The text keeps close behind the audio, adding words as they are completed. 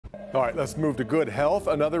All right, let's move to good health.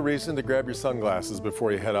 Another reason to grab your sunglasses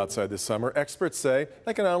before you head outside this summer. Experts say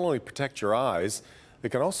they can not only protect your eyes, they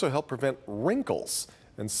can also help prevent wrinkles.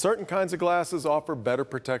 And certain kinds of glasses offer better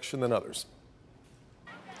protection than others.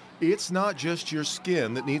 It's not just your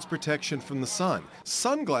skin that needs protection from the sun.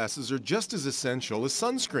 Sunglasses are just as essential as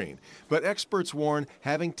sunscreen. But experts warn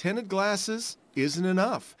having tinted glasses isn't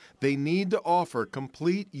enough. They need to offer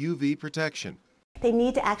complete UV protection. They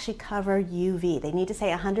need to actually cover UV. They need to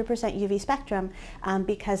say 100% UV spectrum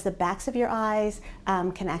because the backs of your eyes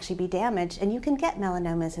can actually be damaged, and you can get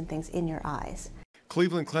melanomas and things in your eyes.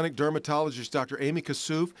 Cleveland Clinic dermatologist Dr. Amy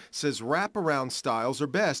Kassouf says wraparound styles are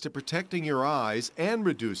best at protecting your eyes and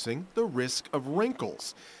reducing the risk of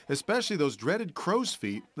wrinkles, especially those dreaded crow's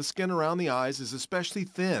feet. The skin around the eyes is especially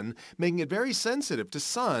thin, making it very sensitive to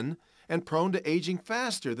sun and prone to aging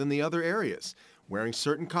faster than the other areas. Wearing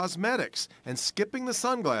certain cosmetics and skipping the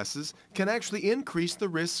sunglasses can actually increase the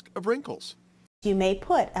risk of wrinkles. You may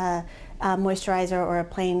put a moisturizer or a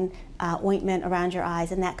plain ointment around your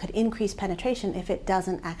eyes, and that could increase penetration if it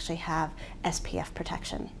doesn't actually have SPF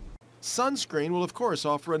protection. Sunscreen will, of course,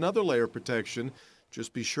 offer another layer of protection.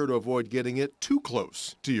 Just be sure to avoid getting it too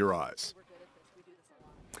close to your eyes.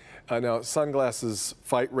 Now, sunglasses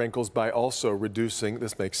fight wrinkles by also reducing,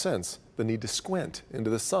 this makes sense, the need to squint into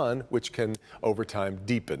the sun, which can, over time,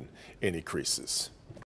 deepen any creases.